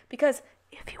block. Because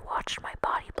if you watched my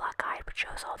body block guide, which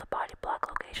shows all the body block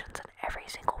locations in every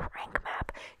single rank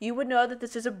map, you would know that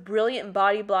this is a brilliant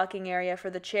body blocking area for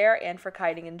the chair and for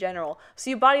kiting in general. So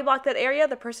you body block that area,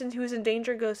 the person who's in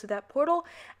danger goes to that portal.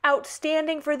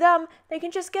 Outstanding for them, they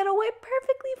can just get away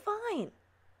perfectly fine.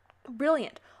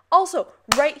 Brilliant. Also,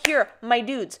 right here, my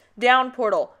dudes, down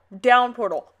portal, down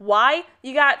portal. Why?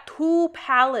 You got 2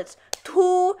 pallets,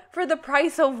 2 for the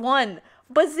price of 1.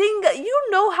 Bazinga, you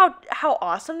know how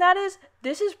awesome that is?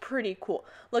 This is pretty cool.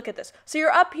 Look at this. So you're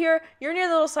up here, you're near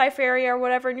the little cipher area or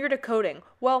whatever, and you're decoding.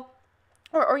 Well,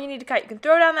 or you need to kite. You can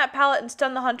throw down that pallet and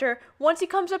stun the hunter once he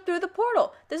comes up through the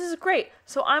portal. This is great.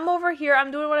 So I'm over here.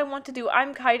 I'm doing what I want to do.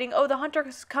 I'm kiting. Oh, the hunter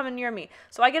is coming near me.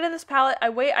 So I get in this pallet. I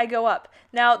wait. I go up.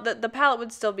 Now, the pallet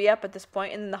would still be up at this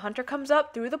point, and then the hunter comes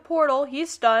up through the portal. He's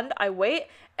stunned. I wait,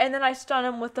 and then I stun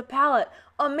him with the pallet.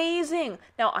 Amazing.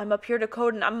 Now, I'm up here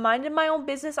decoding. I'm minding my own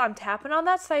business. I'm tapping on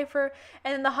that cipher,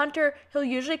 and then the hunter, he'll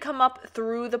usually come up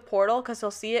through the portal because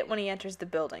he'll see it when he enters the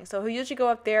building. So he'll usually go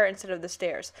up there instead of the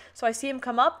stairs. So I see him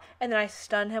come up, and then I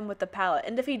stun him with the pallet.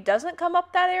 And if he doesn't come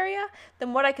up that area,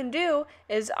 then what I can do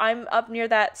is I'm up near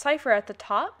that cipher at the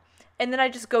top, and then I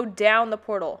just go down the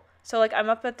portal. So like I'm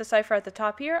up at the cipher at the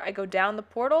top here, I go down the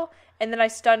portal, and then I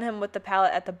stun him with the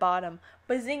pallet at the bottom.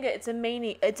 Bazinga, it's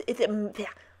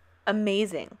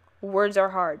amazing. Words are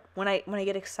hard. When I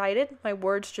get excited, my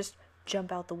words just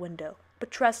jump out the window.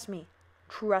 But trust me.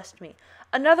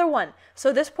 Another one.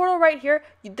 So this portal right here,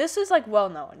 this is like well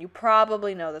known. You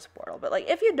probably know this portal, but like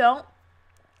if you don't,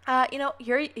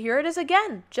 here it is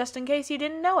again, just in case you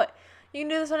didn't know it. You can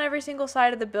do this on every single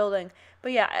side of the building.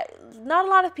 But yeah, not a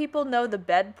lot of people know the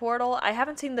bed portal. I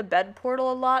haven't seen the bed portal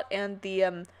a lot, and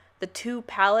the 2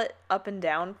 pallet up and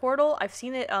down portal. I've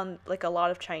seen it on like a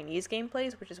lot of Chinese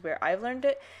gameplays, which is where I've learned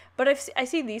it. But I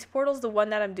see these portals, the one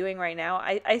that I'm doing right now,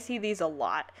 I see these a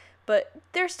lot. But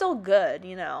they're still good,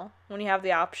 you know, when you have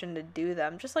the option to do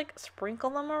them. Just like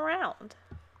sprinkle them around.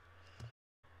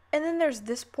 And then there's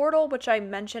this portal, which I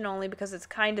mention only because it's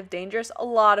kind of dangerous. A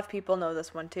lot of people know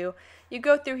this one too. You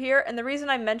go through here, and the reason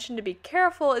I mentioned to be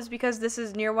careful is because this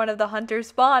is near one of the hunter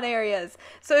spawn areas.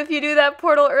 So if you do that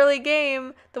portal early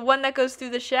game, the one that goes through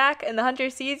the shack, and the hunter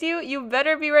sees you, you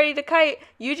better be ready to kite.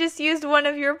 You just used one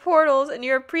of your portals, and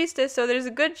you're a priestess, so there's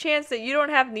a good chance that you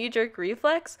don't have knee-jerk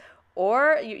reflex,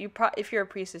 or if you're a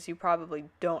priestess, you probably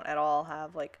don't at all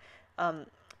have, like,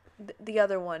 the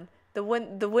other one. The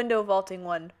window vaulting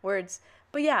one, words.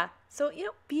 But yeah, so,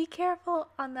 be careful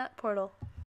on that portal.